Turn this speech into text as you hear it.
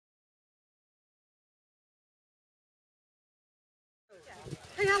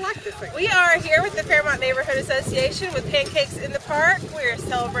I like this thing. We are here with the Fairmount Neighborhood Association with Pancakes in the Park. We are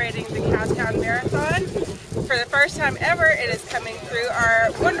celebrating the Cowtown Marathon. For the first time ever, it is coming through our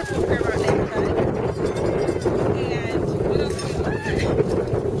wonderful Fairmount neighborhood. And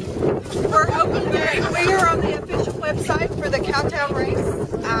we're hoping that we are on the official website for the Cowtown race.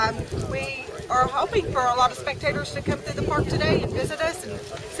 We are hoping for a lot of spectators to come through the park today and visit us and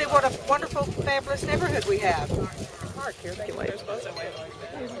see what a wonderful, fabulous neighborhood we have.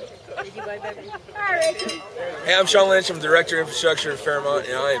 Hey, I'm Sean Lynch. I'm Director of Infrastructure at Fairmount,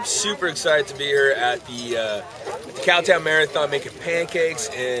 and I am super excited to be here at the Cowtown Marathon making pancakes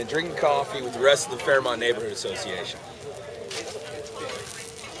and drinking coffee with the rest of the Fairmount Neighborhood Association.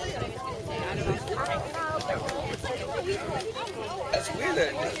 That's weird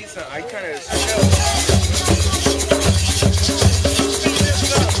that he's not, I kind of